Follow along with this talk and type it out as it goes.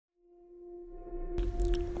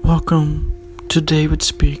Welcome to David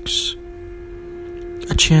Speaks,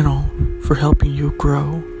 a channel for helping you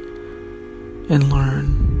grow and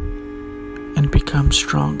learn and become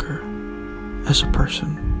stronger as a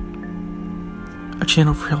person. A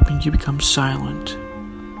channel for helping you become silent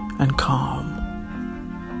and calm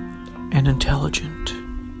and intelligent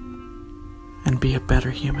and be a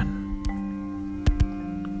better human.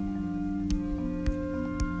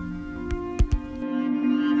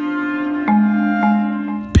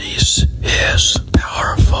 Peace is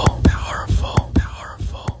powerful.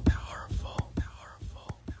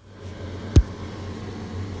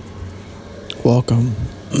 Welcome.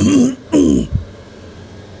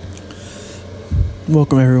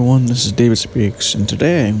 Welcome everyone, this is David Speaks, and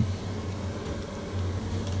today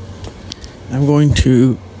I'm going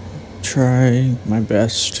to try my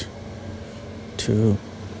best to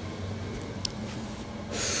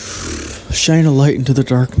shine a light into the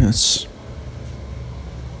darkness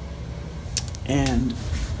and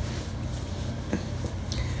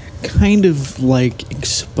kind of like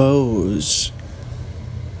expose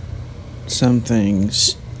some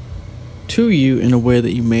things to you in a way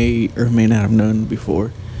that you may or may not have known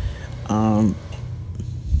before. The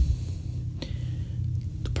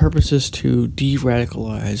purpose is to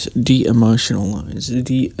de-radicalize, de-emotionalize,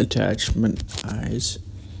 de-attachmentize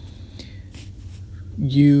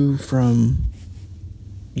you from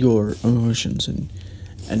your emotions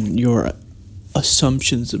and your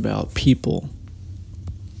assumptions about people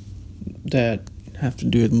that have to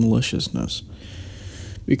do with maliciousness.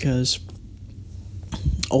 Because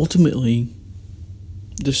ultimately,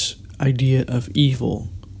 this idea of evil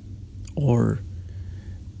or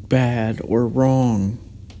bad or wrong,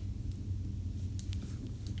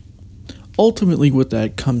 ultimately what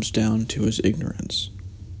that comes down to is ignorance.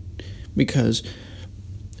 Because,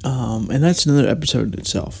 and that's another episode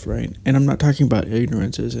itself, right? And I'm not talking about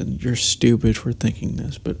ignorance as in you're stupid for thinking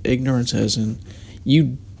this, but ignorance as in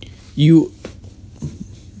the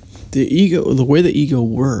ego, the way the ego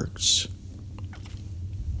works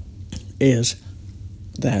is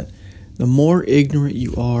that the more ignorant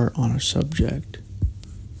you are on a subject,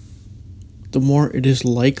 the more it is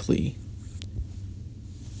likely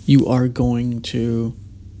you are going to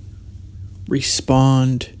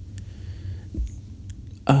respond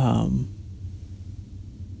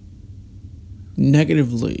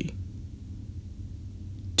negatively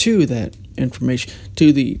to that information,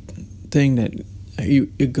 to the thing that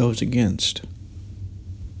it goes against,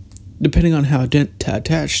 depending on how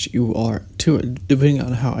attached you are to it, depending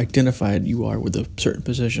on how identified you are with a certain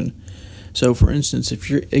position. So, for instance, if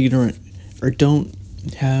you're ignorant or don't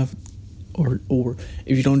have, or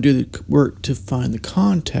if you don't do the work to find the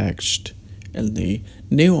context and the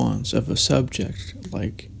nuance of a subject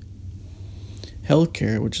like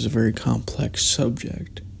healthcare, which is a very complex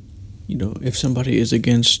subject, if somebody is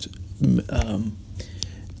against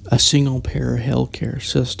a single-payer healthcare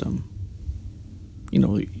system,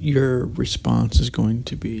 your response is going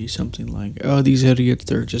to be something like, oh, these idiots,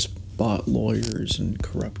 they're just bought lawyers and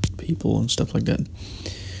corrupt people and stuff like that.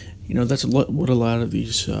 That's what a lot of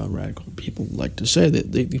these radical people like to say,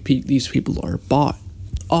 that these people are bought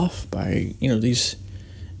off by, these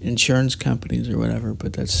insurance companies or whatever,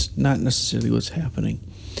 but that's not necessarily what's happening.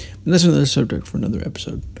 And that's another subject for another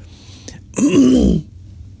episode.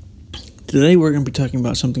 Today we're going to be talking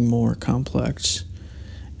about something more complex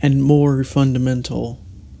and more fundamental,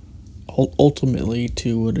 ultimately,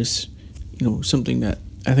 to what is, something that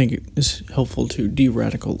I think is helpful to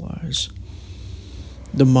de-radicalize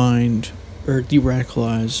the mind, or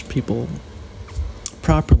de-radicalize people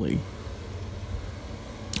properly.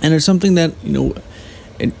 And it's something that,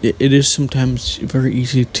 it is sometimes very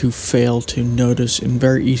easy to fail to notice and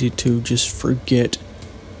very easy to just forget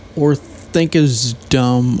or think is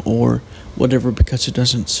dumb or whatever, because it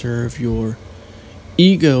doesn't serve your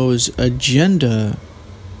ego's agenda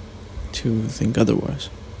to think otherwise.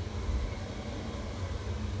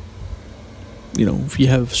 If you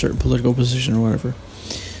have a certain political position or whatever.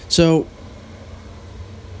 So,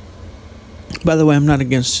 by the way, I'm not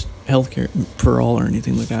against healthcare for all or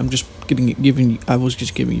anything like that. I'm just I was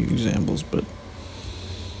just giving you examples, but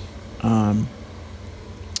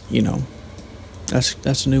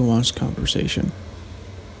that's a nuanced conversation.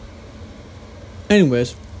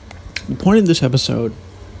 Anyways, the point of this episode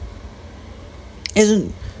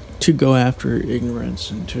isn't to go after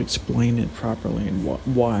ignorance and to explain it properly and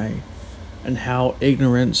why and how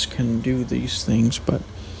ignorance can do these things, but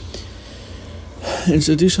it's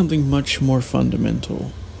to do something much more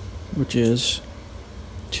fundamental, which is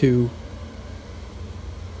to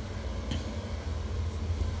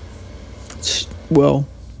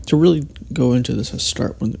to really go into this, let's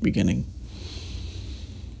start from the beginning.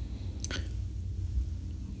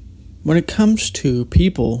 When it comes to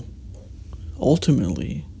people,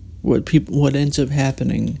 ultimately, what ends up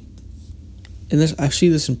happening, and this I see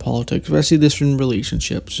this in politics, but I see this in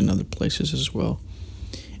relationships and other places as well,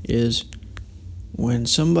 is when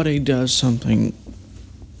somebody does something,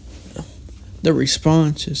 the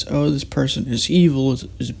response is, oh, this person is evil,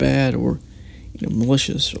 is bad, or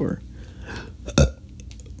malicious, or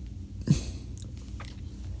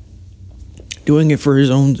doing it for his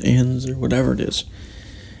own ends, or whatever it is.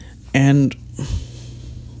 And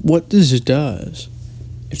what this does,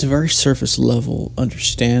 it's a very surface level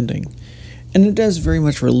understanding, and it does very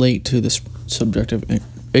much relate to this subject of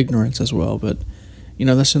ignorance as well, but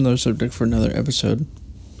that's another subject for another episode.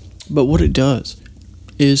 But what it does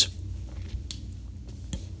is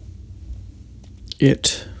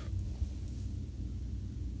it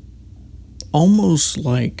almost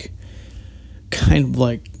kind of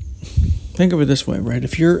like, think of it this way, right?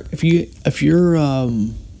 If you're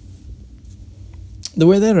the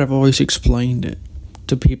way that I've always explained it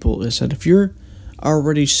to people is that if you're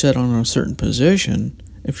already set on a certain position,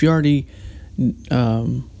 if you already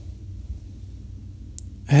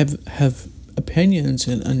have opinions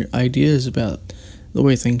and ideas about the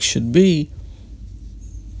way things should be,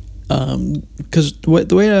 because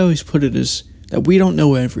the way I always put it is that we don't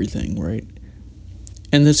know everything, right?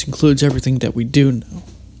 And this includes everything that we do know.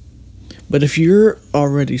 But if you're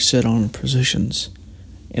already set on positions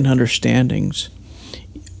and understandings,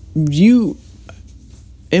 you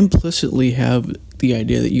implicitly have the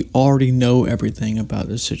idea that you already know everything about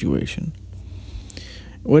this situation.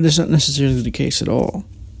 Well, it's not necessarily the case at all.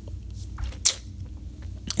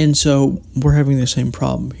 And so we're having the same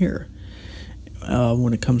problem here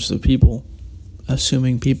when it comes to people,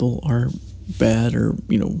 assuming people are bad or,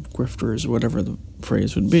 grifters, whatever the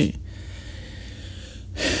phrase would be.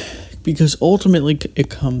 Because ultimately it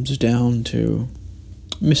comes down to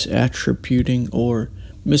misattributing or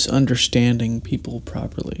misunderstanding people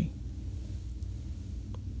properly.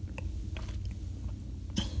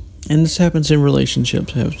 And this happens in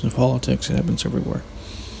relationships, it happens in politics, it happens everywhere.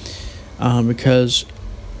 Because,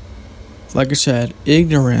 like I said,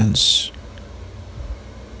 ignorance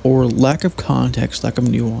or lack of context, lack of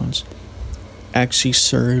nuance, actually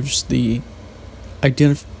serves the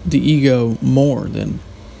ego more than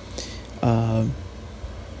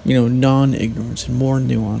non-ignorance and more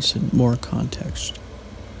nuance and more context.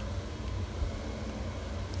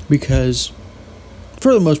 Because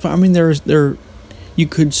for the most part, there you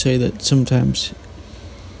could say that sometimes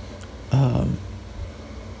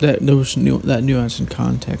that nuance and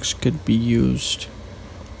context could be used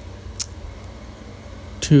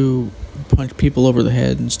to punch people over the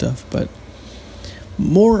head and stuff, but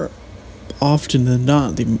more often than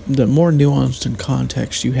not, the more nuanced and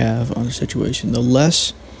context you have on a situation, the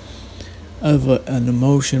less of an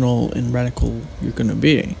emotional and radical you're going to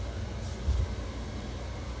be.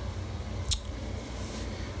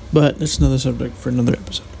 But that's another subject for another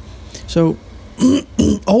episode. So,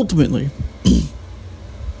 ultimately,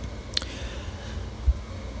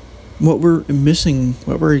 what we're missing,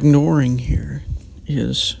 what we're ignoring here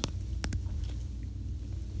is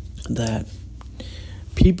that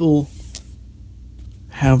people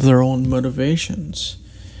have their own motivations,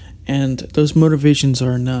 and those motivations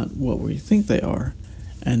are not what we think they are,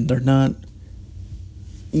 and they're not.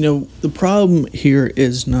 The problem here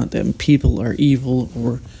is not that people are evil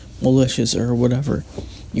or malicious or whatever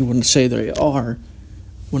you want to say they are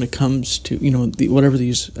when it comes to whatever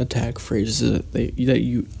these attack phrases that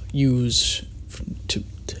you use to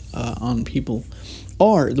on people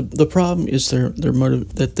are. The problem is their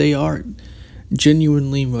motive, that they are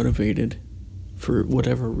genuinely motivated for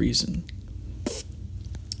whatever reason.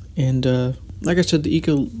 And like I said, the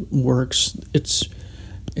ego works. It's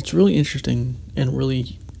really interesting and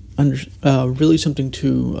really really something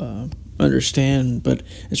to understand. But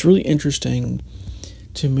it's really interesting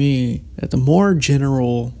to me that the more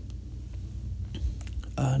general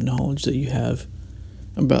knowledge that you have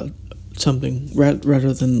about something,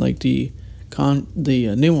 rather than like the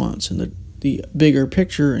nuance and the bigger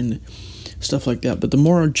picture and stuff like that, but the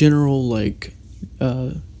more general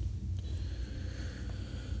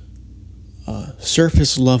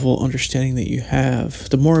surface level understanding that you have,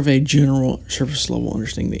 the more of a general surface level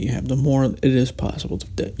understanding that you have, the more it is possible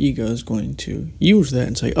that the ego is going to use that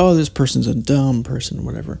and say, oh, this person's a dumb person or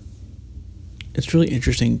whatever. It's really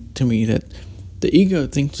interesting to me that the ego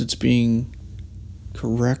thinks it's being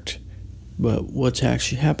correct, but what's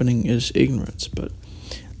actually happening is ignorance. But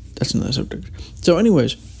that's another subject. So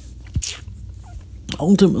anyways,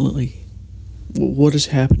 ultimately, what is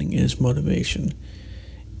happening is motivation.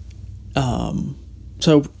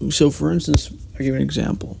 So for instance, I give an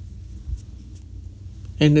example,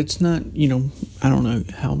 and it's not, I don't know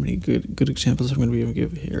how many good examples I'm going to be able to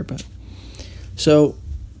give here, but so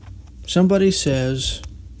somebody says,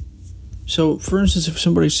 for instance, if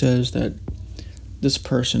somebody says that this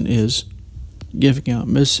person is giving out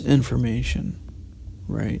misinformation,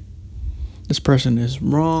 right? This person is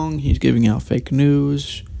wrong. He's giving out fake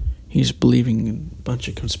news. He's believing in a bunch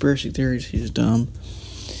of conspiracy theories. He's dumb.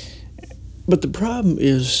 But the problem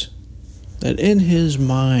is that in his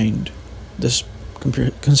mind, this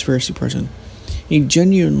conspiracy person, he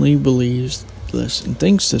genuinely believes this and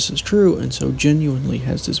thinks this is true, and so genuinely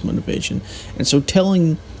has this motivation. And so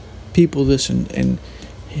telling people this and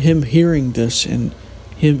him hearing this and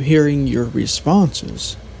him hearing your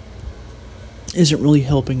responses isn't really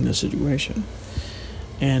helping the situation.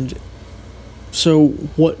 And so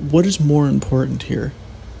what is more important here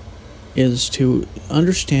is to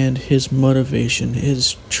understand his motivation,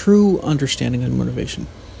 his true understanding of motivation.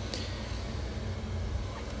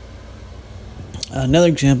 Another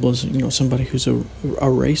example is, somebody who's a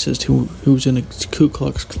racist who's in a Ku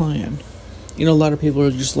Klux Klan. A lot of people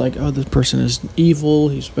are just like, oh, this person is evil,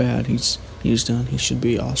 he's bad, he's done, he should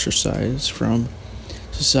be ostracized from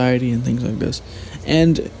society and things like this.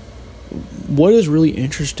 And what is really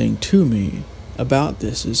interesting to me about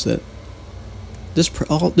this is that this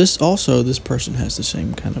person has the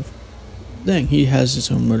same kind of thing. He has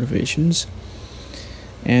his own motivations,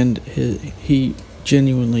 and he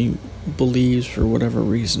genuinely believes, for whatever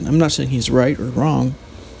reason. I'm not saying he's right or wrong,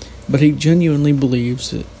 but he genuinely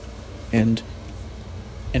believes it, and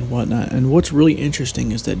whatnot. And what's really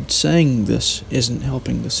interesting is that saying this isn't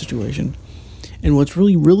helping the situation. And what's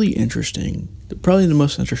really, really interesting, probably the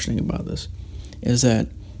most interesting about this, is that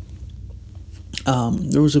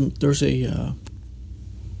there's a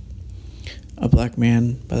black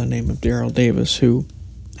man by the name of Daryl Davis who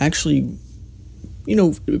actually,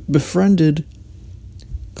 befriended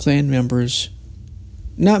Klan members,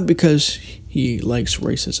 not because he likes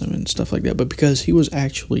racism and stuff like that, but because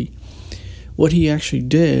what he actually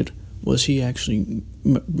did was he actually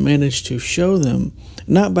managed to show them,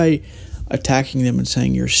 not by attacking them and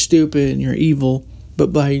saying you're stupid and you're evil,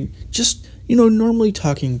 but by just, normally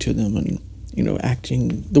talking to them and,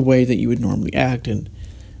 acting the way that you would normally act and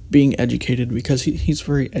being educated, because he's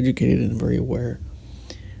very educated and very aware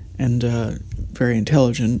and very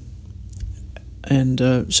intelligent.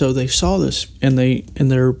 And so they saw this, and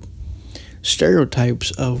their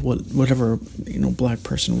stereotypes of whatever black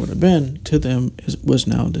person would have been to them was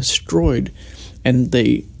now destroyed, and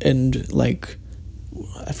I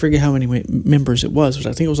forget how many members it was, but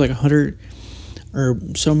I think it was like 100 or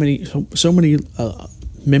so many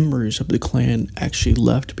members of the Klan actually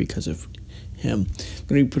left because of him. I'm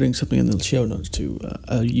going to be putting something in the show notes to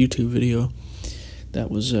a YouTube video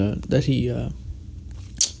that was that he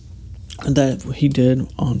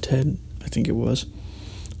did on TED, I think it was.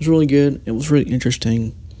 It was really good. It was really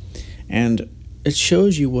interesting, and it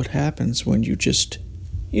shows you what happens when you just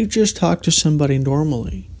talk to somebody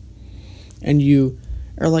normally, and you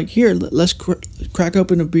are like, here, let's crack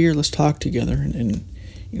open a beer, let's talk together, and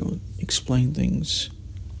explain things,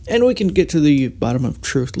 and we can get to the bottom of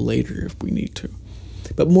truth later if we need to.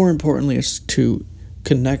 But more importantly, it's to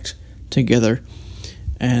connect together,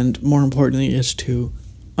 and more importantly, is to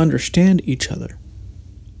understand each other.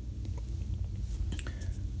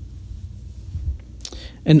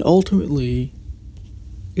 And ultimately,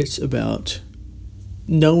 it's about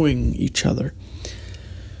knowing each other.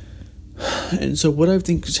 And so what I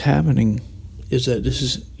think is happening is that this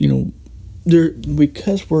is,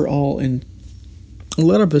 because we're all in, a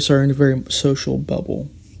lot of us are in a very social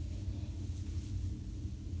bubble.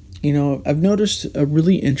 I've noticed a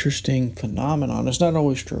really interesting phenomenon. It's not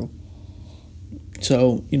always true.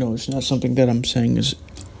 So, it's not something that I'm saying is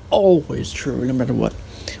always true, no matter what.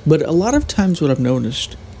 But a lot of times what I've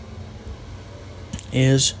noticed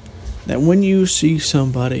is that when you see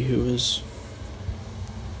somebody who is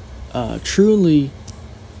truly,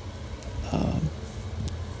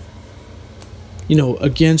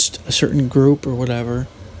 against a certain group or whatever,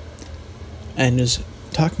 and is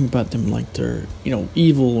talking about them like they're,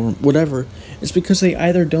 evil or whatever, it's because they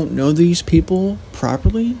either don't know these people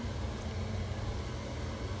properly,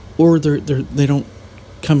 or they don't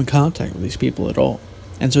come in contact with these people at all.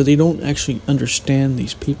 And so they don't actually understand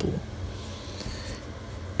these people.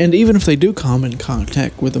 And even if they do come in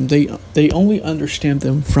contact with them, they only understand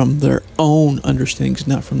them from their own understandings,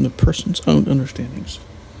 not from the person's own understandings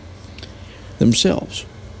themselves.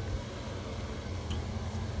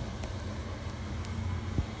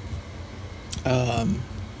 Um,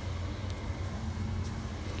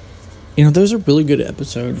 there's a really good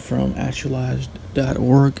episode from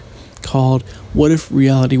actualized.org called "What If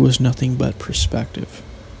Reality Was Nothing But Perspective?"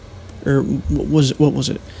 Or what was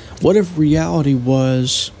it? What if reality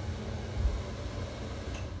was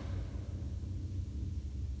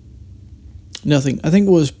nothing? I think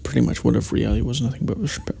it was pretty much what if reality was nothing but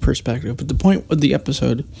perspective. But the point of the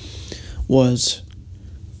episode was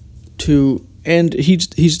to, and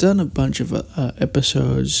he's done a bunch of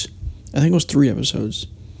episodes. I think it was 3 episodes,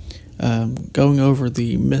 going over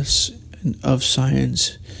the myths of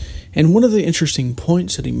science. And one of the interesting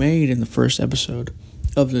points that he made in the first episode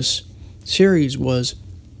of this series was,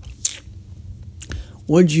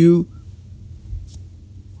 would you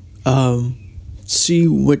see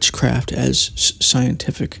witchcraft as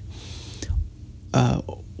scientific,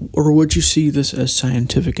 or would you see this as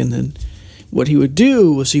scientific? And then what he would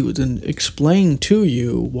do was he would then explain to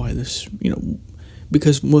you why this,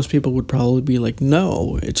 because most people would probably be like,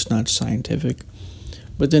 no, it's not scientific.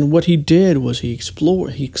 But then what he did was he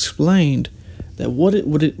explained that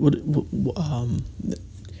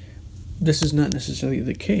this is not necessarily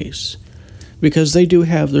the case, because they do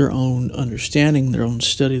have their own understanding, their own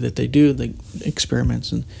study that they do, the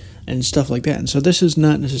experiments and stuff like that. And so this is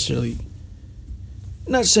not necessarily,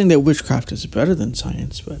 not saying that witchcraft is better than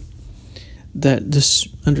science, but that this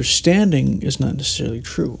understanding is not necessarily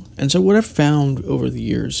true. And so what I've found over the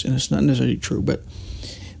years, and it's not necessarily true, but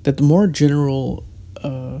that the more general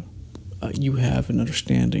you have an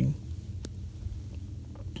understanding,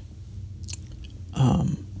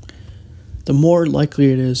 the more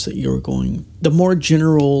likely it is that the more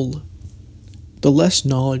general, the less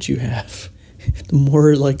knowledge you have, the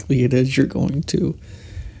more likely it is you're going to,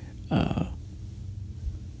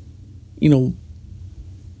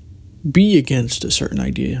 be against a certain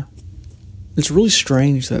idea. It's really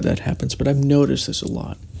strange that happens, but I've noticed this a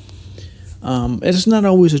lot. It's not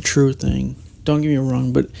always a true thing, don't get me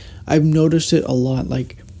wrong, but I've noticed it a lot.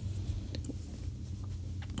 Like,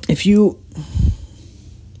 if you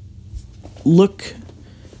look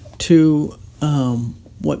to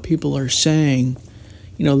what people are saying,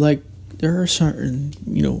 like there are certain,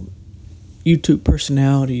 YouTube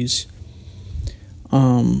personalities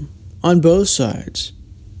on both sides,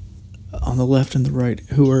 on the left and the right,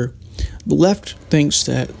 the left thinks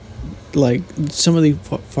that, like, some of the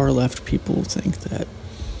far left people think that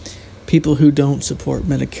people who don't support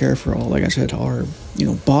Medicare for all, like I said, are,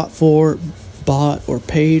 bought or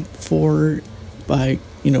paid for by,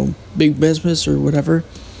 big business or whatever,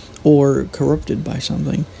 or corrupted by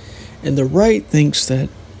something. And the right thinks that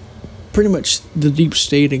pretty much the deep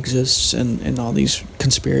state exists and all these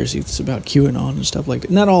conspiracies about QAnon and stuff like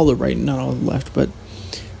that. Not all the right, not all the left, but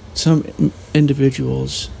some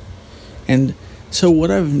individuals. And so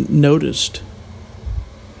what I've noticed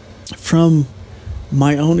from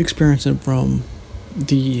my own experience and from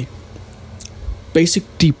the basic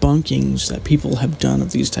debunkings that people have done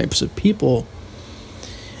of these types of people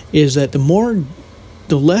is that the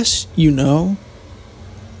less you know,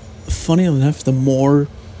 funny enough, the more,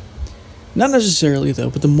 not necessarily though,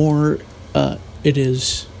 but the more it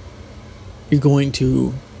is you're going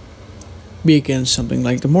to be against something.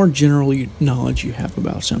 Like, the more general knowledge you have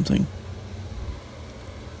about something,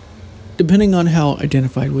 depending on how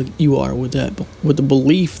identified you are with the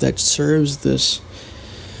belief that serves this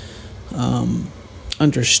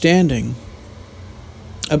understanding,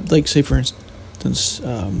 like, say for instance,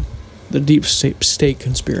 the deep state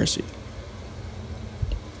conspiracy.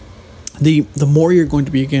 The more you're going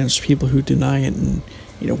to be against people who deny it and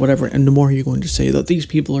whatever, and the more you're going to say that these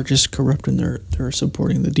people are just corrupt and they're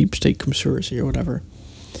supporting the deep state conspiracy or whatever.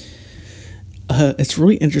 It's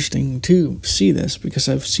really interesting to see this, because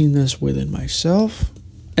I've seen this within myself,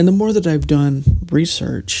 and the more that I've done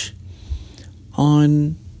research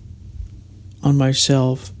on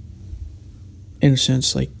myself, in a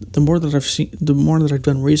sense, like, the more that I've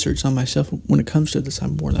done research on myself when it comes to this, the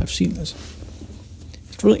more that I've seen this.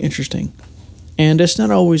 It's really interesting, and it's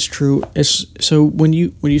not always true. So when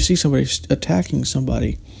you see somebody attacking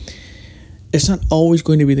somebody, it's not always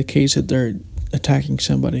going to be the case that they're attacking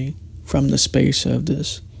somebody from the space of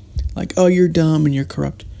this, like, oh, you're dumb and you're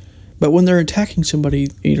corrupt. But when they're attacking somebody,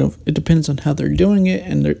 it depends on how they're doing it,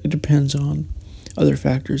 and it depends on other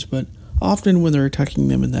factors. But often when they're attacking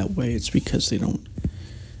them in that way, it's because they don't,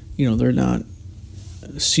 they're not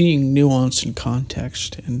seeing nuance and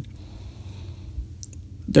context, and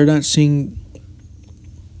they're not seeing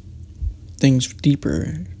things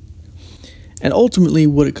deeper. And ultimately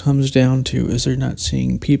what it comes down to is they're not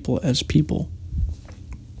seeing people as people.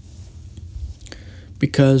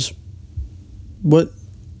 Because what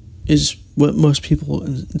what most people,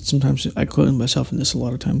 and sometimes I quote myself in this a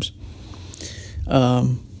lot of times.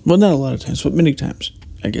 Well, not a lot of times, but many times,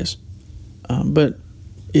 I guess. But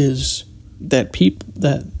is that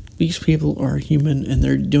these people are human and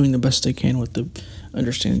they're doing the best they can with the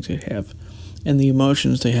understandings they have, and the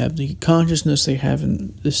emotions they have, the consciousness they have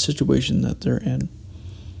in this situation that they're in,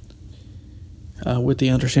 with the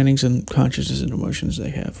understandings and consciousness and emotions they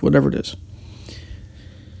have, whatever it is.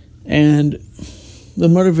 And the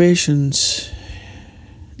motivations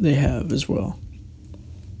they have as well.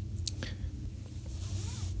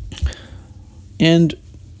 And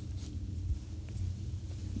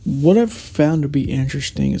what I've found to be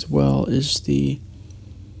interesting as well is the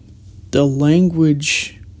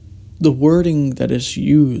language, the wording that is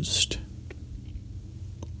used.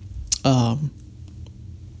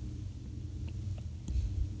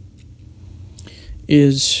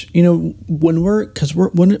 Is, one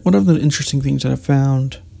of the interesting things that I've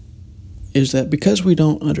found is that because we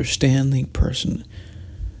don't understand the person,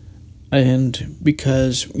 and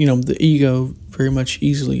because, the ego very much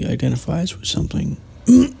easily identifies with something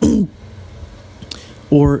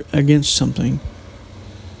or against something,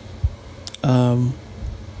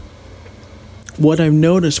 what I've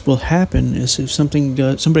noticed will happen is if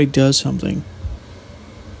somebody does something,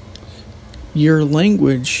 your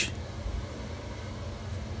language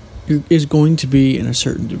is going to be in a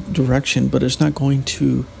certain direction, but it's not going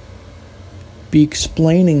to be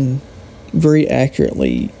explaining very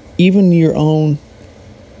accurately even your own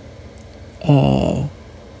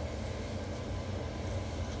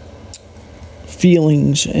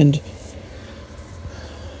feelings and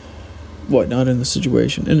whatnot in the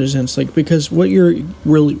situation, in a sense, because what you're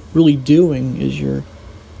really doing is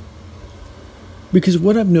because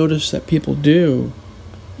what I've noticed that people do,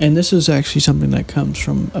 and this is actually something that comes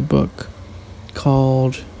from a book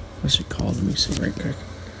called, what's it called? Let me see right quick.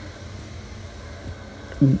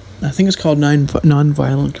 I think it's called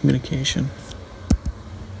Nonviolent Communication.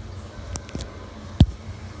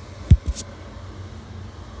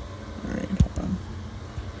 Alright, hold on.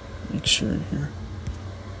 Make sure here.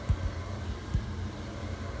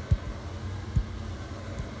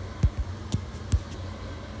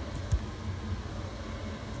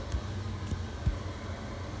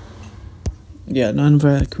 Yeah,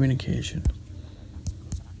 nonviolent communication.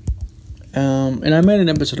 And I made an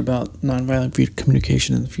episode about nonviolent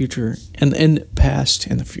communication in the future, and in the past,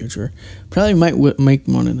 in the future. Probably might make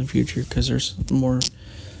one in the future because there's more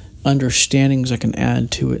understandings I can add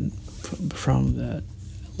to it from that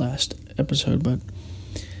last episode. But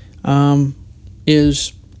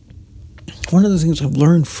is one of the things I've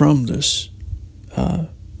learned from this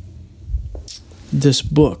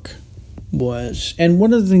book was, and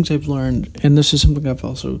one of the things I've learned, and this is something I've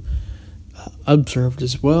also observed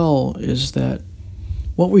as well, is that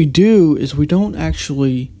what we do is we don't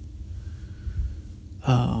actually,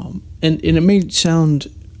 and it may sound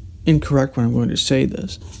incorrect when I'm going to say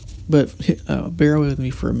this, but bear with me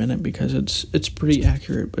for a minute because it's pretty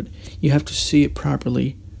accurate, but you have to see it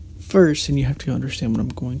properly first, and you have to understand what I'm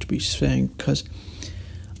going to be saying, because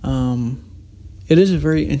it is a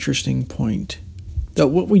very interesting point that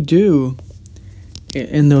what we do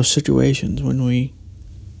in those situations when we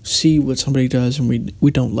see what somebody does and we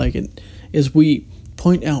don't like it is we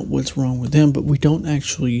point out what's wrong with them, but we don't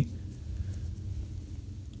actually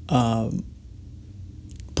point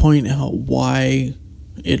out why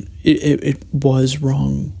it was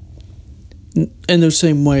wrong. In the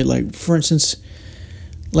same way, like, for instance,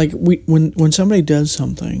 like when somebody does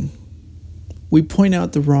something, we point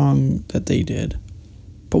out the wrong that they did,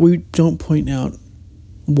 but we don't point out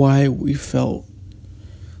why we felt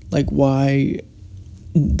like we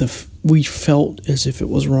felt as if it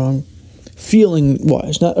was wrong, feeling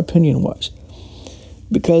wise, not opinion wise,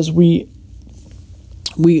 because we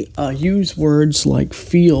use words like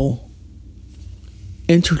feel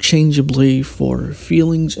interchangeably for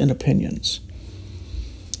feelings and opinions.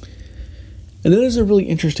 And that is a really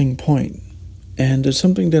interesting point, and it's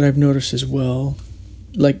something that I've noticed as well.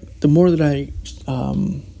 Like, the more that I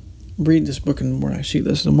read this book and the more I see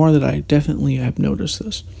this, the more that I definitely have noticed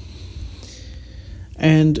this.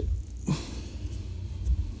 And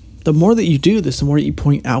the more that you do this, the more that you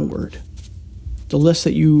point outward. The less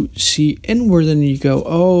that you see inward, then you go,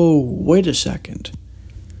 oh, wait a second.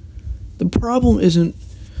 The problem isn't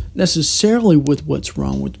necessarily with what's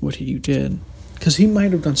wrong with what you did, because he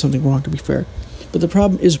might have done something wrong, to be fair. But the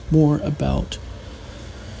problem is more about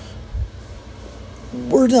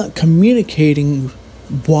we're not communicating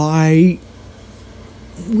why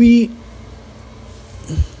we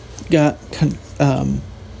got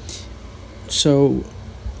so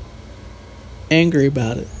angry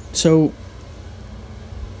about it. So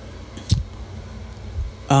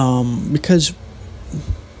Because,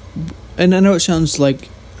 and I know it sounds like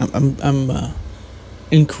I'm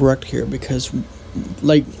incorrect here, because,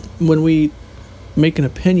 like, when we make an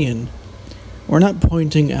opinion, we're not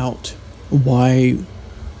pointing out why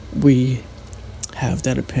we have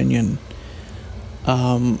that opinion,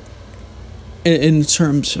 in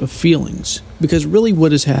terms of feelings. Because really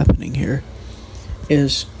what is happening here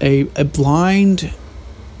is a blind,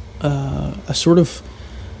 a sort of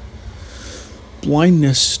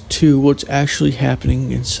blindness to what's actually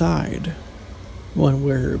happening inside when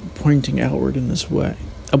we're pointing outward in this way.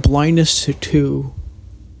 A blindness to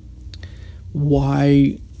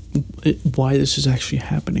why this is actually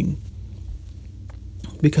happening,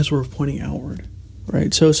 because we're pointing outward,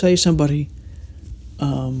 right? So say somebody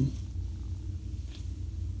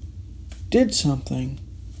did something,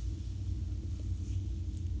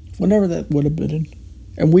 whatever that would have been,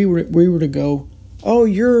 and we were to go, "Oh,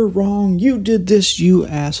 you're wrong, you did this, you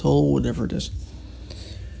asshole," whatever it is.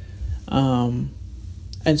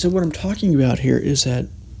 And so what I'm talking about here is that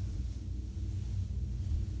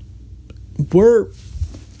we're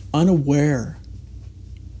unaware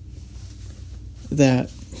that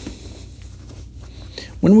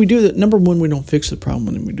when we do that, number one, we don't fix the problem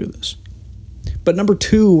when we do this. But number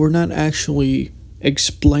two, we're not actually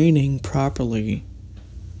explaining properly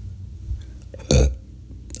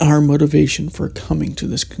our motivation for coming to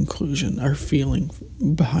this conclusion, our feeling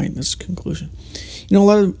behind this conclusion. You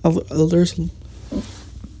know, there's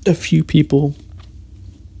a few people,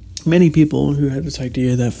 many people who have this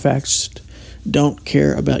idea that facts don't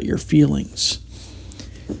care about your feelings.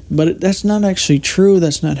 But that's not actually true.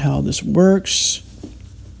 That's not how this works.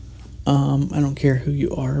 I don't care who you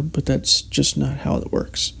are, but that's just not how it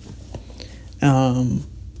works. You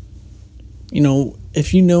know,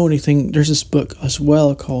 if you know anything, there's this book as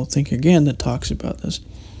well called Think Again that talks about this.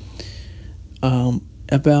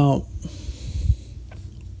 About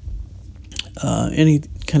any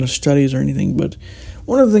kind of studies or anything, but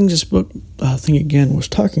one of the things this book, Think Again, was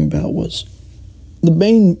talking about was the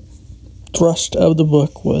main thrust of the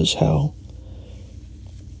book was how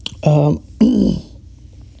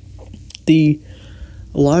the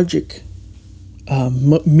logic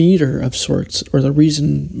meter of sorts, or the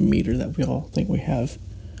reason meter that we all think we have,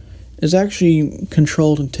 is actually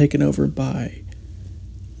controlled and taken over by,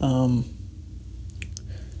 and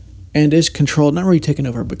is controlled, not really taken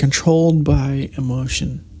over, but controlled by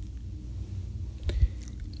emotion.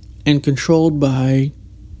 And controlled by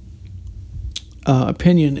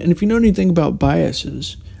opinion. And if you know anything about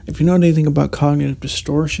biases, if you know anything about cognitive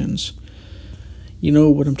distortions, you know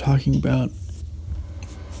what I'm talking about.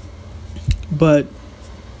 But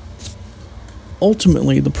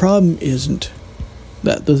ultimately, the problem isn't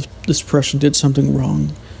that this person did something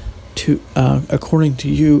wrong to according to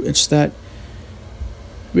you. It's that,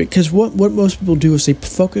 because what most people do is they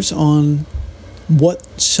focus on what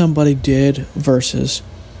somebody did versus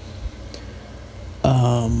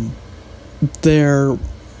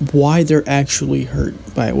why they're actually hurt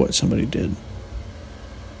by what somebody did,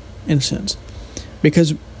 in a sense.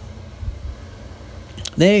 Because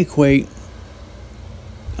they equate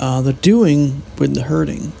the doing with the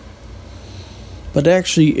hurting. But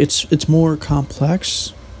actually, it's more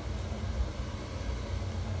complex.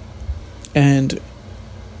 And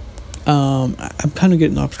I'm kind of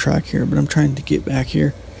getting off track here, but I'm trying to get back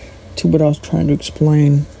here to what I was trying to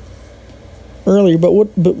explain earlier.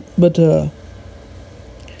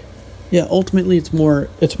 Yeah, ultimately it's more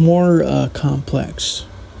complex.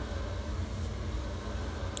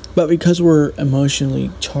 But because we're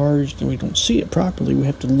emotionally charged and we don't see it properly, we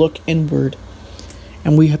have to look inward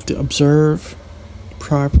and we have to observe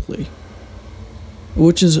properly,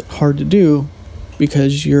 which is hard to do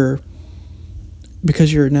because your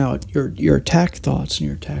attack thoughts and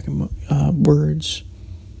your attack words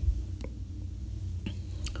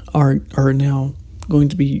are now going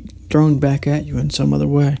to be thrown back at you in some other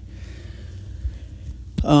way.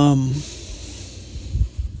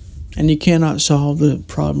 And you cannot solve the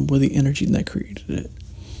problem with the energy that created it.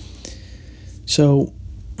 So,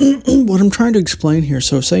 what I'm trying to explain here,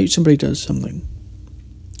 so say somebody does something.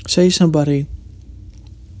 Say somebody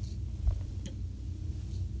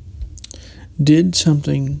did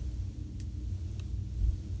something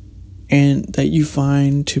and that you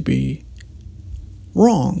find to be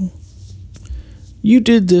wrong. You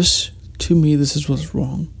did this to me, this is what's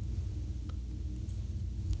wrong.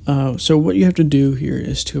 So what you have to do here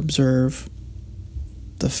is to observe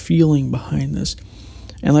the feeling behind this.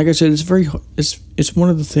 And like I said, it's one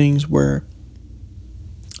of the things where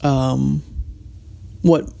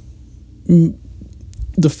what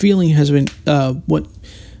the feeling has been, what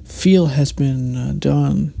feel has been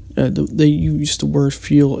done. They use the word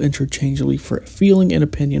feel interchangeably for feeling and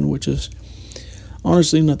opinion, which is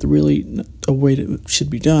honestly not really a way that it should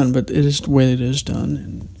be done, but it is the way that it is done,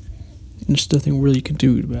 and there's nothing really you can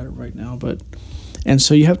do about it right now. And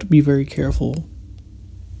so you have to be very careful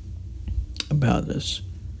about this.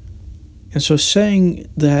 And so saying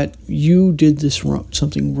that you did this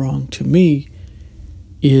something wrong to me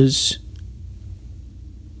is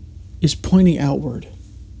pointing outward.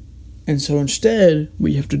 And so instead,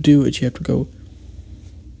 what you have to do is you have to go,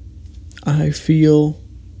 I feel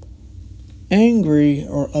angry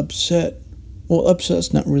or upset. Well,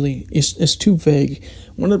 upset's not really, it's too vague.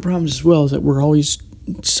 One of the problems as well is that we're always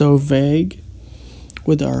so vague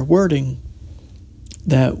with our wording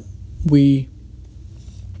that we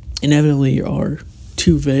inevitably are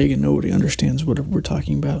too vague and nobody understands what we're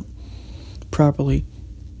talking about properly.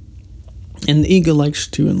 And the ego likes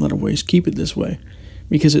to, in a lot of ways, keep it this way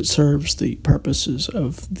because it serves the purposes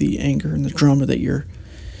of the anger and the drama that your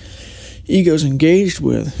ego's engaged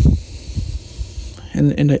with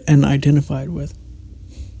and identified with.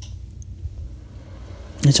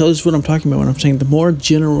 And so this is what I'm talking about when I'm saying the more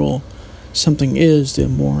general something is, the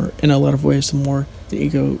more, in a lot of ways, the more the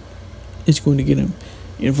ego is going to get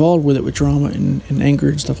involved with it, with drama and anger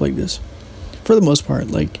and stuff like this. For the most part,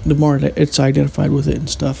 like, the more it's identified with it and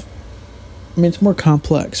stuff. I mean, it's more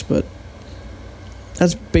complex, but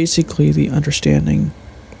that's basically the understanding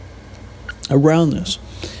around this.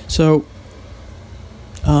 So,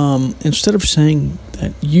 instead of saying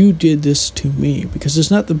that you did this to me, because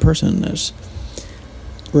it's not the person that's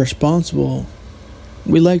responsible,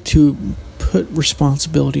 we like to put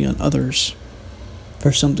responsibility on others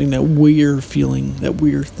for something that we're feeling, that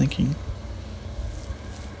we're thinking.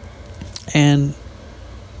 And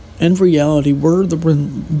in reality, we're the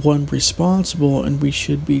one responsible, and we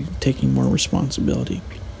should be taking more responsibility.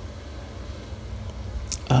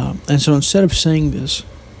 And so instead of saying this,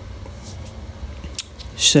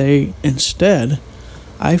 say instead,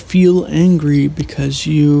 I feel angry because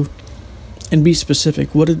you, and be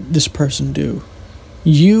specific. What did this person do?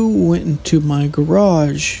 You went into my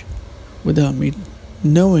garage without me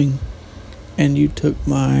knowing, and you took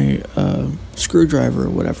my screwdriver or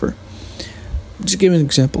whatever. Just giving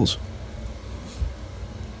examples.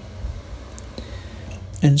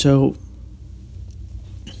 And so,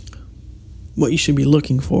 what you should be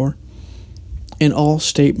looking for in all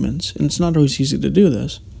statements, and it's not always easy to do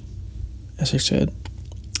this, as I said,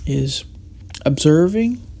 is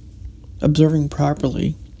observing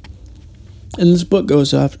properly. And this book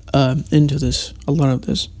goes up into this, a lot of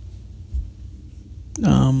this.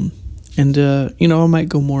 I might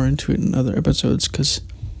go more into it in other episodes because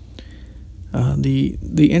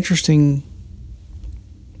the interesting,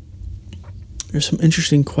 there's some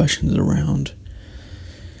interesting questions around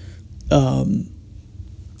a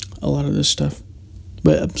lot of this stuff.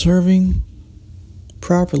 But observing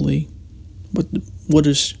properly what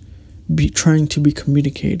is trying to be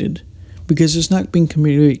communicated, because it's not being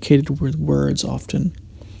communicated with words often.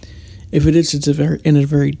 If it is, it's in a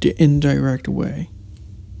very indirect way.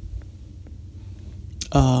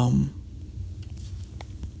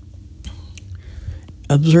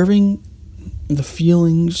 Observing the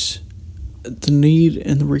feelings, the need,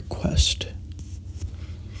 and the request.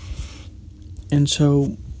 And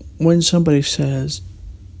so, when somebody says,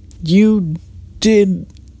 you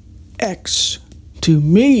did X to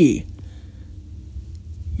me,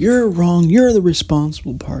 you're wrong, you're the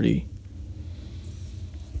responsible party.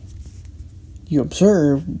 You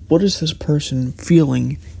observe, what is this person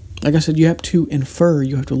feeling? Like I said, you have to infer,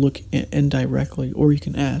 you have to look indirectly, or you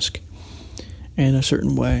can ask in a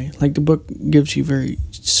certain way. Like the book gives you very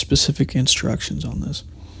specific instructions on this.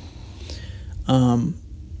 Well,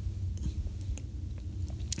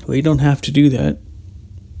 you don't have to do that.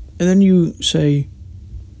 And then you say,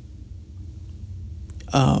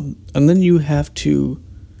 and then you have to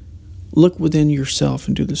look within yourself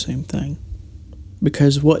and do the same thing.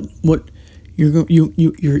 Because what your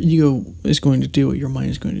ego is going to do, what your mind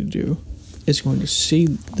is going to do, is going to see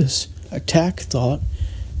this attack thought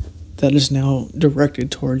that is now directed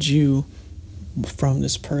towards you from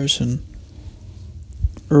this person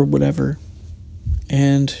or whatever,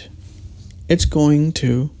 and it's going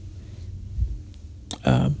to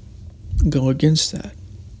go against that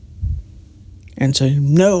and say,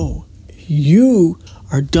 no, you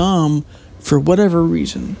are dumb for whatever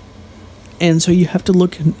reason. And so you have to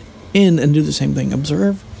look in and do the same thing.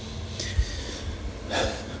 Observe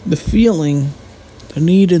the feeling, the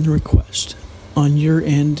need, and the request on your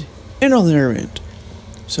end and on their end.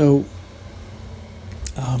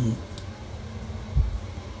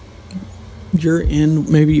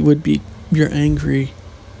 maybe it would be you're angry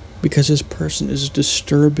because this person is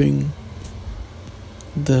disturbing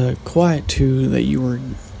the quietude that you were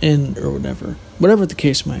in, or whatever the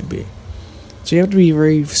case might be. So you have to be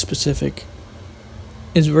very specific.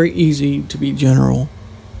 It's very easy to be general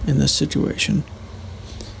in this situation.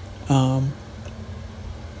 And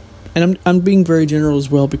I'm being very general as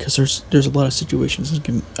well because there's a lot of situations it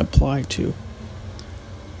can apply to.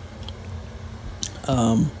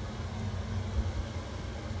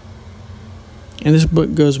 And this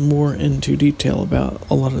book goes more into detail about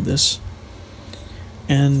a lot of this.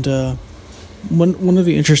 And one of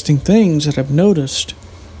the interesting things that I've noticed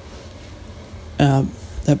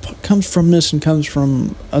that comes from this and comes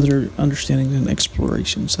from other understandings and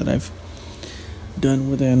explorations that I've done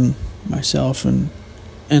within myself and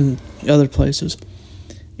other places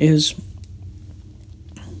is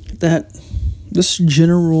that this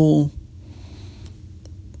general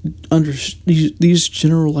these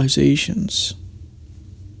generalizations,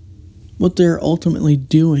 what they're ultimately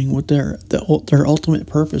doing, what their ultimate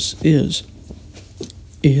purpose is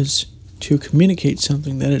to communicate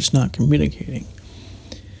something that it's not communicating,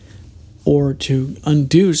 or to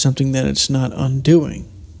undo something that it's not undoing.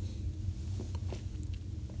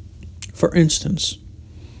 For instance,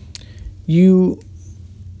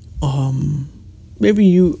 maybe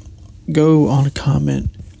you go on a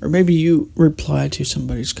comment, or maybe you reply to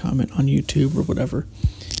somebody's comment on YouTube or whatever,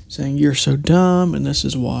 saying you're so dumb and this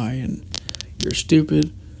is why and you're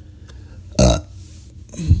stupid.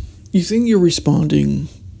 You think you're responding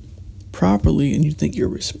properly, and you think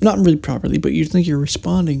you're not really properly, but you think you're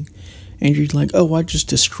responding, and you're like, oh, I just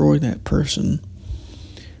destroyed that person.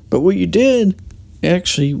 But what you did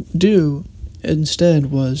actually do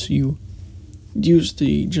instead was you used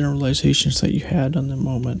the generalizations that you had on the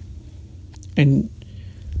moment and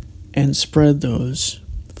spread those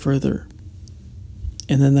further.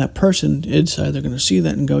 And then that person is either going to see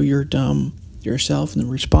that and go, you're dumb yourself, and then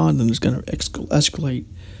respond, and it's going to escalate.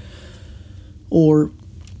 Or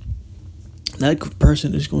that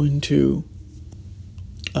person is going to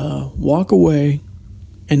walk away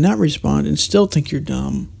and not respond and still think you're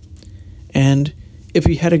dumb. And if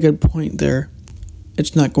you had a good point there,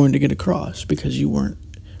 it's not going to get across because you weren't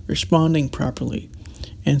responding properly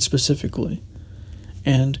and specifically,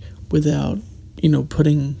 and without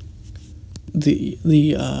putting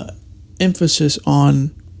the emphasis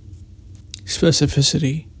on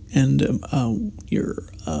specificity and your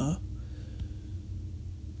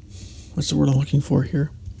what's the word I'm looking for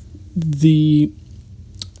here? The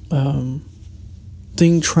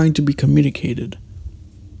thing trying to be communicated.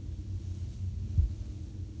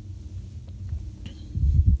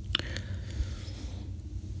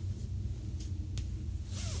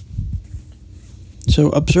 So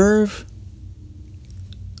observe,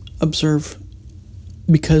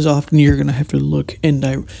 because often you're going to have to look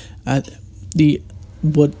at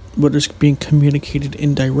what is being communicated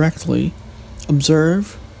indirectly.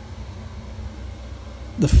 Observe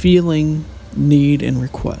the feeling, need, and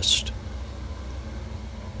request.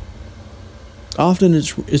 Often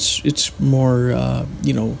it's more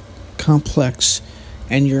complex,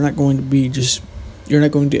 and you're not going to be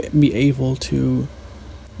able to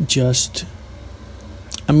just.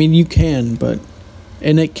 I mean, you can,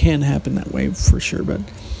 and it can happen that way for sure, but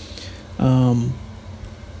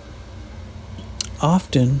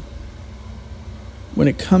often when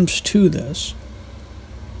it comes to this,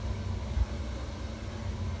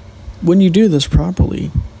 when you do this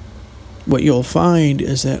properly, what you'll find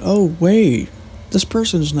is that, oh, wait, this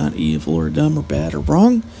person's not evil or dumb or bad or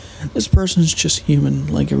wrong. This person's just human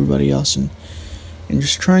like everybody else, and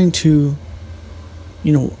just trying to,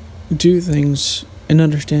 do things and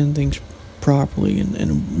understand things properly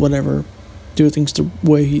and whatever, do things the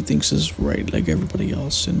way he thinks is right like everybody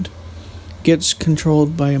else, and gets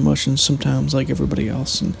controlled by emotions sometimes like everybody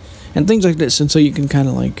else, and things like this. And so you can kind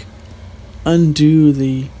of like undo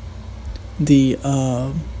the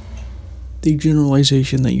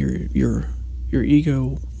generalization that your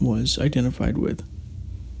ego was identified with.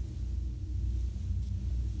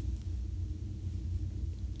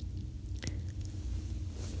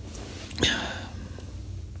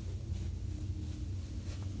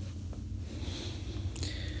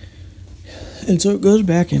 And so it goes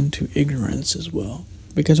back into ignorance as well.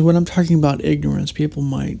 Because when I'm talking about ignorance, people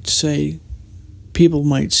might see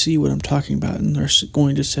what I'm talking about, and they're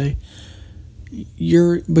going to say,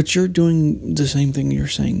 you're doing the same thing, you're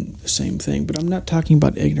saying the same thing. But I'm not talking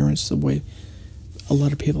about ignorance the way a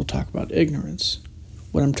lot of people talk about ignorance.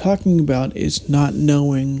 What I'm talking about is not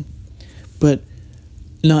knowing, but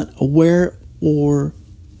not aware or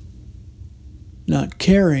not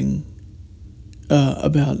caring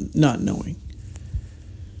about not knowing.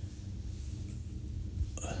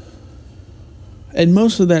 And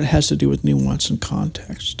most of that has to do with nuance and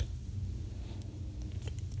context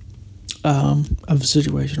of a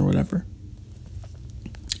situation or whatever.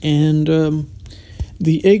 And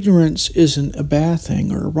the ignorance isn't a bad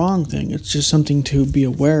thing or a wrong thing. It's just something to be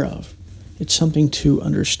aware of. It's something to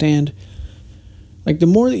understand. Like, the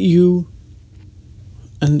more that you,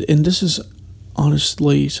 and this is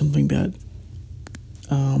honestly something that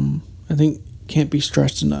I think can't be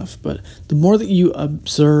stressed enough, but the more that you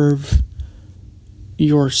observe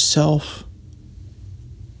yourself,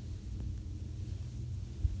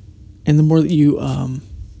 and the more that you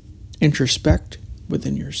introspect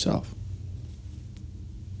within yourself,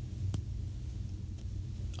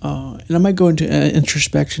 and I might go into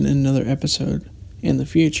introspection in another episode in the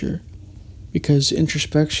future, because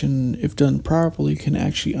introspection, if done properly, can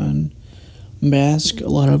actually unmask a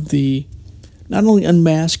lot of the, not only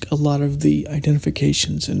unmask a lot of the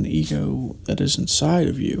identifications and ego that is inside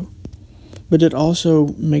of you, but it also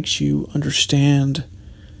makes you understand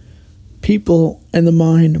people and the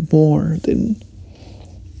mind more than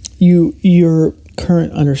your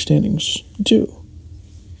current understandings do.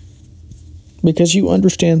 Because you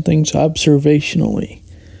understand things observationally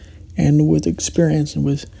and with experience and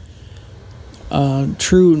with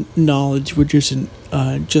true knowledge, which isn't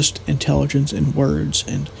just intelligence and words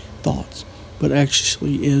and thoughts, but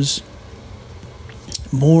actually is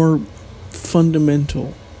more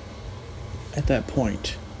fundamental at that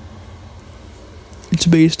point. It's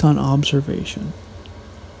based on observation.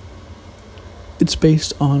 It's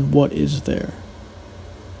based on what is there.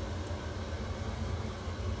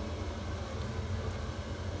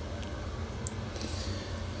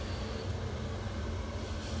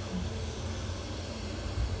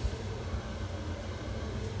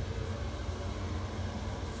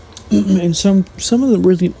 And some of the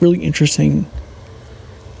really interesting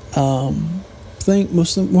some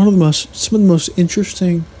of the most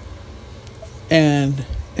interesting and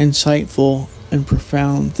insightful and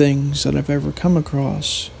profound things that I've ever come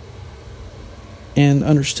across and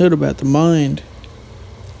understood about the mind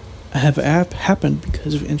have happened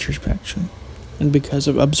because of introspection and because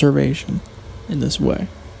of observation in this way.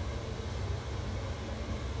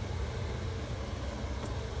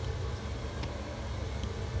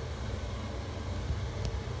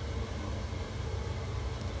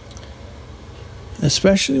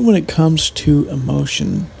 Especially when it comes to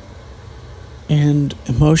emotion and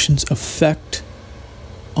emotion's effect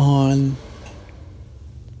on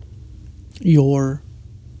your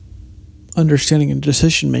understanding and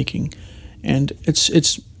decision making, and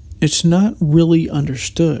it's not really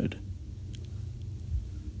understood.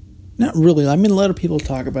 Not really. I mean, a lot of people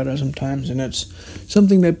talk about it sometimes, and it's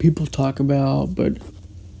something that people talk about, but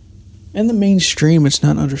in the mainstream, it's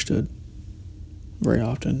not understood very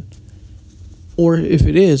often. Or if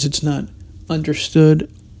it is, it's not understood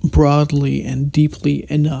broadly and deeply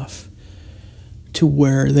enough to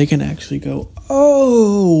where they can actually go,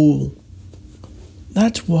 oh,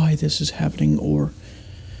 that's why this is happening, or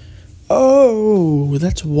oh,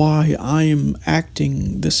 that's why I am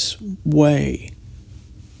acting this way.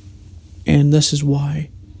 And this is why,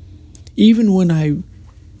 even when I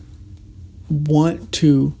want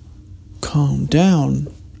to calm down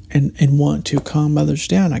and want to calm others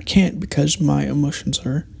down, I can't, because my emotions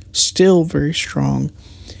are still very strong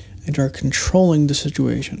and are controlling the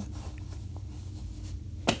situation.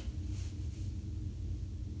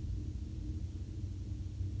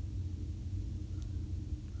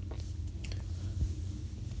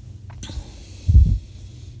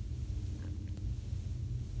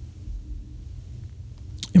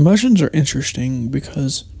 Emotions are interesting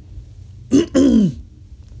because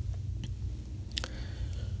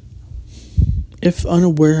if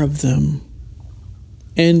unaware of them,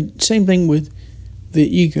 and same thing with the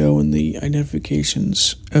ego and the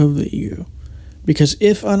identifications of the ego, because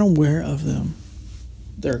if unaware of them,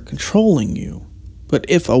 they're controlling you. But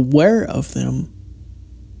if aware of them,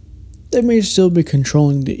 they may still be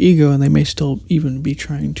controlling the ego, and they may still even be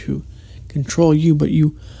trying to control you, but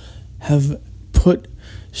you have put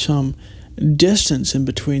some distance in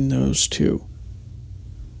between those two.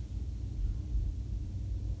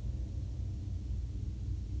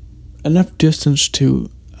 Enough distance to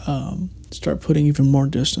start putting even more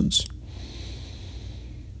distance.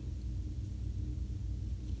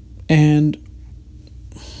 And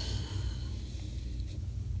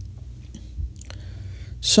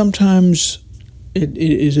sometimes it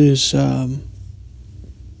is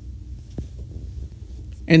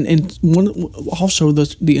and one also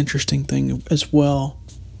the interesting thing as well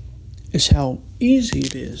is how easy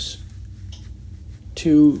it is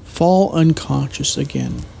to fall unconscious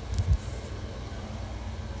again.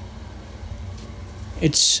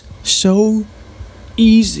 It's so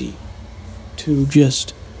easy to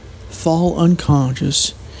just fall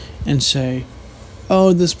unconscious and say,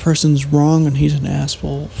 oh, this person's wrong and he's an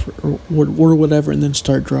asshole, or whatever, and then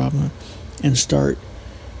start drama and start,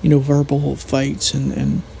 verbal fights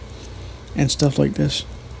and stuff like this.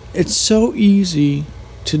 It's so easy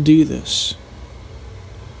to do this.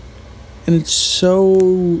 And it's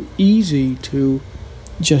so easy to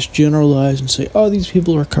just generalize and say, oh, these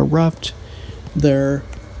people are corrupt. They're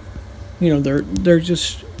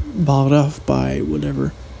just bought off by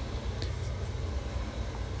whatever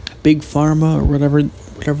big pharma or whatever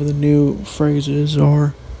the new phrases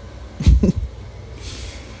are.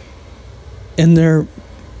 And they're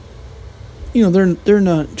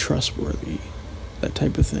not trustworthy, that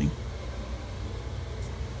type of thing.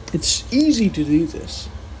 It's easy to do this.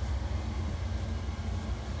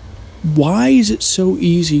 Why is it so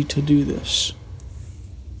easy to do this?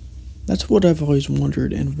 That's what I've always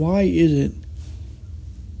wondered. And why is it?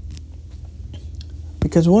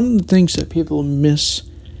 Because one of the things that people miss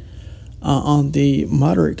on the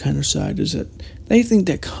moderate kind of side is that they think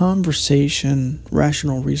that conversation,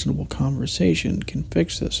 rational, reasonable conversation, can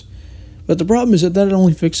fix this. But the problem is that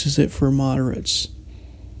only fixes it for moderates.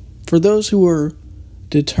 For those who are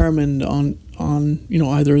determined on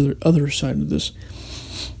either the other side of this,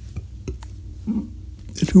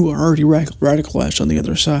 who are already radicalized on the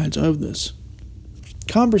other sides of this,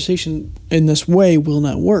 conversation in this way will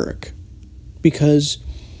not work. Because,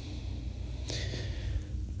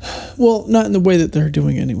 well, not in the way that they're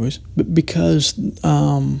doing anyways, but because,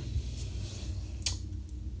 how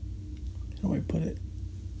do I put it?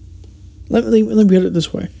 Let me put it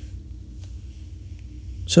this way.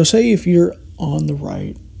 So say if you're on the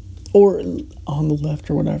right or on the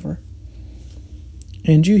left or whatever,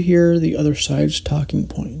 and you hear the other side's talking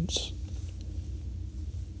points,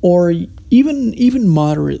 or even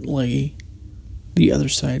moderately the other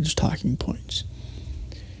side's talking points.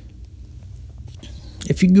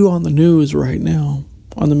 If you go on the news right now,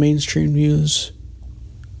 on the mainstream news,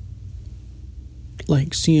 like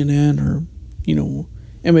CNN or,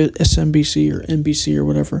 MSNBC or NBC or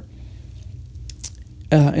whatever,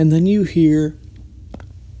 and then you hear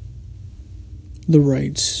the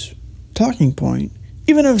right's talking point,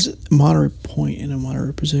 even if it's a moderate point in a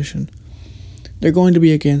moderate position, they're going to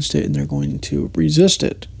be against it and they're going to resist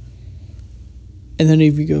it. And then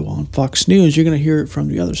if you go on Fox News, you're going to hear it from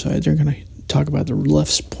the other side. They're going to talk about the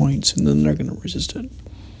left's points, and then they're going to resist it.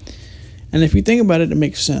 And if you think about it, it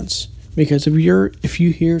makes sense. Because if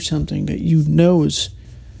you hear something that you know is,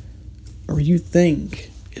 or you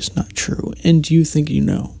think is not true, and you think you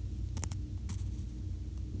know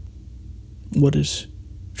what is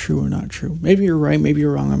true or not true. Maybe you're right, maybe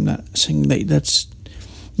you're wrong. I'm not saying that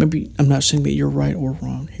I'm not saying that you're right or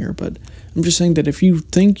wrong here, but I'm just saying that if you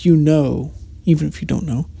think you know, even if you don't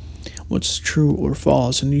know what's true or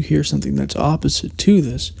false, and you hear something that's opposite to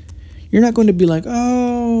this, you're not going to be like,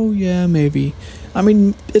 oh, yeah, maybe. I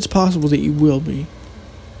mean, it's possible that you will be.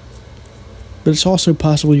 But it's also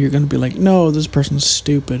possible you're going to be like, no, this person's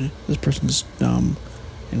stupid, this person's dumb,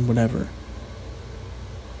 and whatever.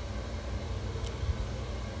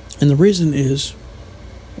 And the reason is,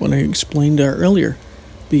 what I explained earlier,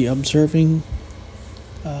 the observing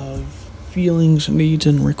of feelings, needs,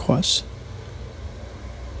 and requests.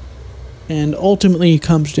 And ultimately it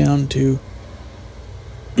comes down to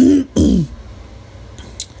the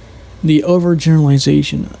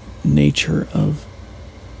overgeneralization nature of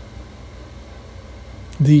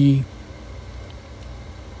the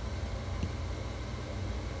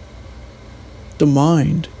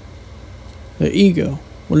mind, the ego,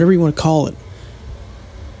 whatever you want to call it.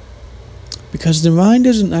 Because the mind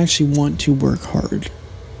doesn't actually want to work hard.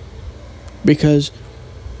 Because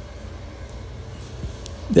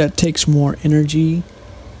that takes more energy.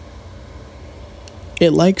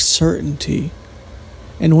 It likes certainty.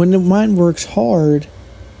 And when the mind works hard,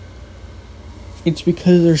 it's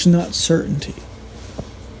because there's not certainty.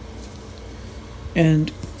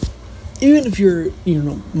 And even if your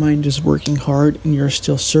mind is working hard and you're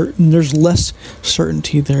still certain, there's less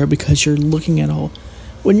certainty there because you're looking at all.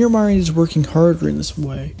 When your mind is working harder in this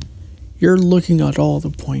way, you're looking at all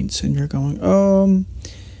the points and you're going,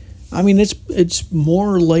 I mean, it's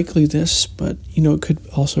more likely this, but it could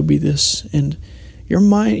also be this. And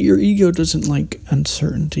your ego doesn't like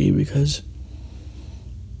uncertainty because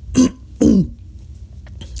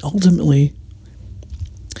ultimately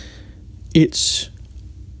it's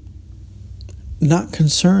not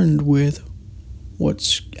concerned with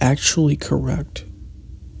what's actually correct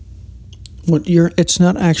It's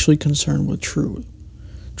not actually concerned with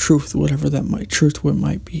truth, whatever that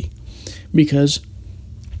might be, because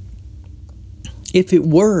if it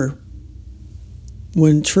were,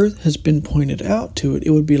 when truth has been pointed out to it,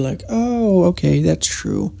 it would be like, oh, okay, that's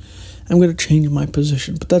true. I'm going to change my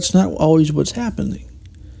position. But that's not always what's happening.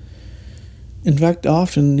 In fact,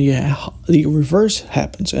 often the reverse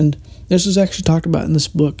happens. And this is actually talked about in this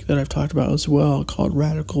book that I've talked about as well, called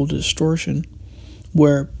Radical Distortion,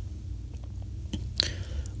 where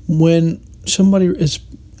when somebody is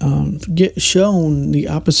get shown the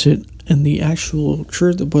opposite and the actual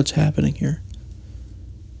truth of what's happening here,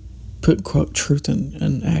 put quote truth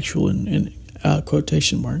and actual in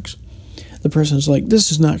quotation marks, the person's like,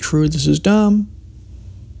 this is not true, this is dumb,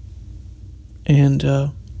 and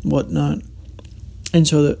whatnot. And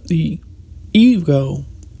so the ego,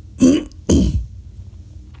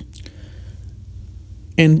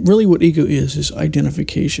 and really what ego is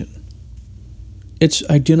identification. It's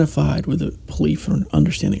identified with a belief or an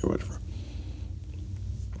understanding or whatever.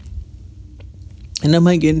 And I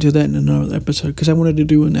might get into that in another episode, because I wanted to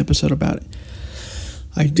do an episode about it.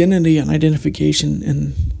 Identity and identification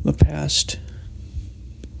in the past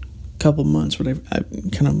couple months, but I've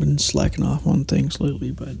kind of been slacking off on things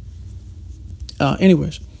lately. But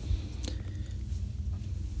anyways,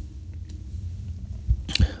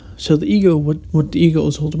 so the ego, what the ego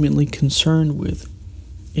is ultimately concerned with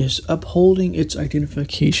is upholding its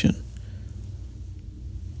identification.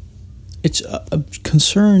 It's a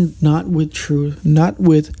concern not with truth, not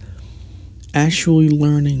with actually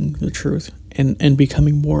learning the truth and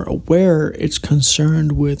becoming more aware. It's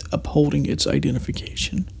concerned with upholding its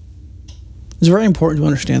identification. It's very important to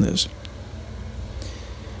understand this,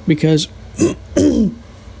 because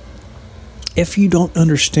if you don't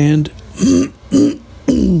understand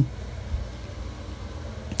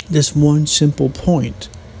this one simple point,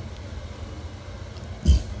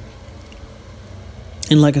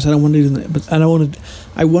 and like I said, I want to do that, but I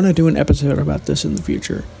want to do an episode about this in the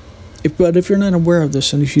future. But if you're not aware of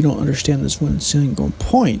this, and if you don't understand this one single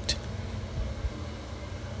point,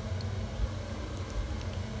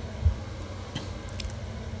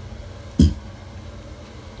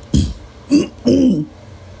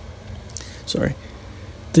 sorry,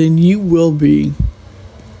 then you will be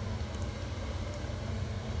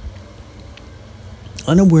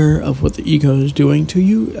unaware of what the ego is doing to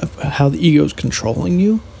you, of how the ego is controlling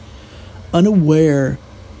you, unaware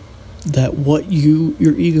that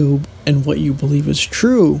your ego and what you believe is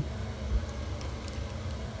true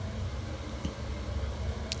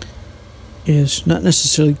is not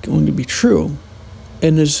necessarily going to be true,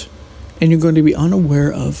 and you're going to be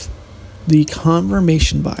unaware of the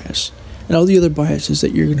confirmation bias and all the other biases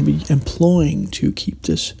that you're going to be employing to keep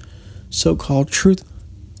this so-called truth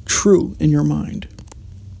true in your mind.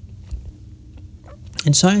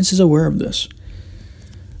 And science is aware of this.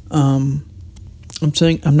 I'm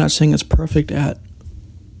not saying it's perfect at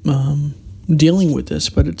dealing with this,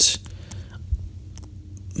 but it's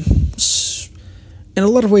in a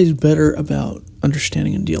lot of ways better about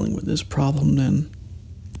understanding and dealing with this problem than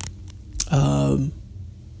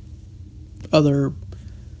other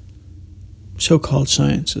so-called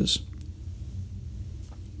sciences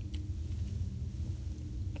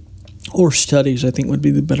or studies, I think would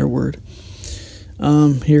be the better word.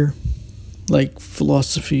 Here, like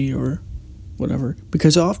philosophy or whatever,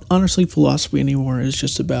 because honestly, philosophy anymore is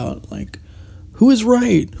just about like, who is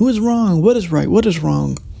right, who is wrong, what is right, what is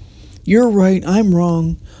wrong, you're right, I'm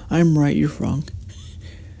wrong, I'm right, you're wrong,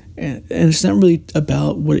 and it's not really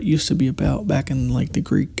about what it used to be about back in like the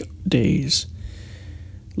Greek days,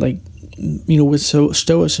 like, you know, with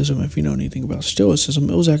Stoicism. If you know anything about Stoicism,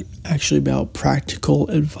 it was actually about practical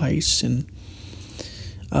advice, and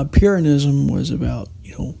Pyrrhonism was about,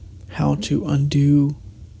 you know, how to undo.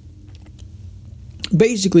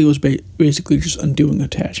 Basically, it was basically just undoing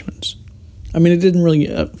attachments. I mean, it didn't really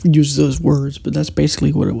use those words, but that's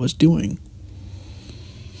basically what it was doing.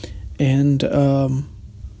 And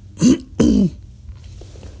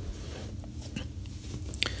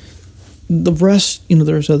the rest, you know,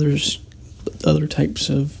 there's other types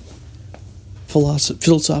of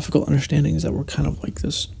philosophical understandings that were kind of like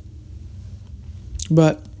this.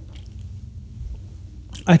 But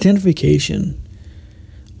identification,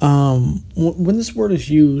 when this word is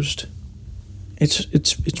used,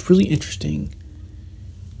 it's really interesting,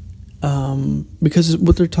 because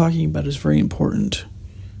what they're talking about is very important.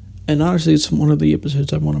 And honestly, it's one of the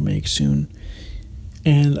episodes I want to make soon.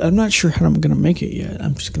 And I'm not sure how I'm going to make it yet.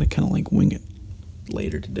 I'm just going to kind of like wing it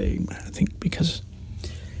later today, I think, because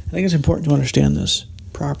I think it's important to understand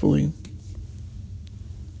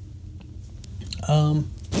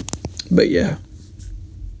But yeah.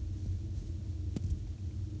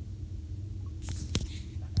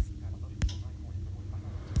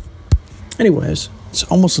 Anyways, it's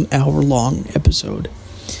almost an hour-long episode.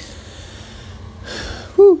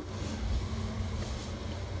 Woo.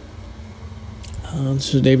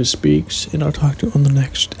 This is David Speaks, and I'll talk to you on the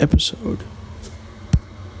next episode.